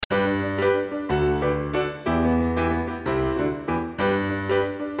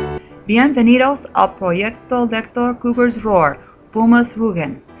Bienvenidos al proyecto Lector Cougars Roar, Pumas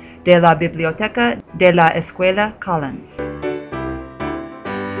Rugen, de la biblioteca de la Escuela Collins.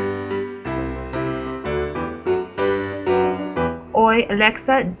 Hoy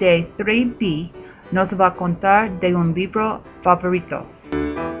Alexa de 3B nos va a contar de un libro favorito.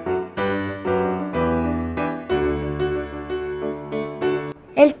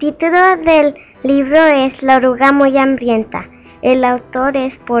 El título del libro es La Oruga muy hambrienta. El autor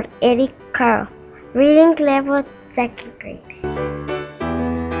es por Eric Carle. Reading Level 2nd Grade.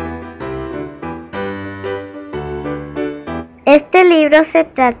 Este libro se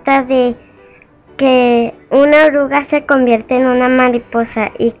trata de que una oruga se convierte en una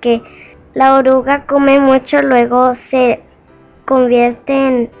mariposa y que la oruga come mucho, luego se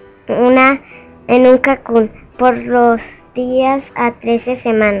convierte en un cacún por los días a 13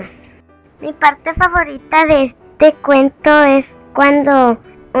 semanas. Mi parte favorita de este cuento es cuando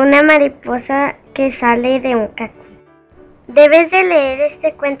una mariposa que sale de un cacún. Debes de leer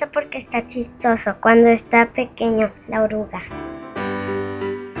este cuento porque está chistoso cuando está pequeño la oruga.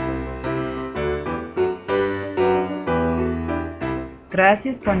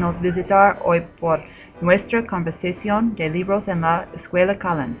 Gracias por nos visitar hoy por nuestra conversación de libros en la Escuela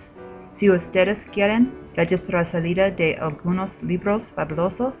Collins. Si ustedes quieren registrar salida de algunos libros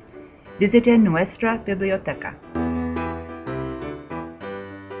fabulosos, visiten nuestra biblioteca.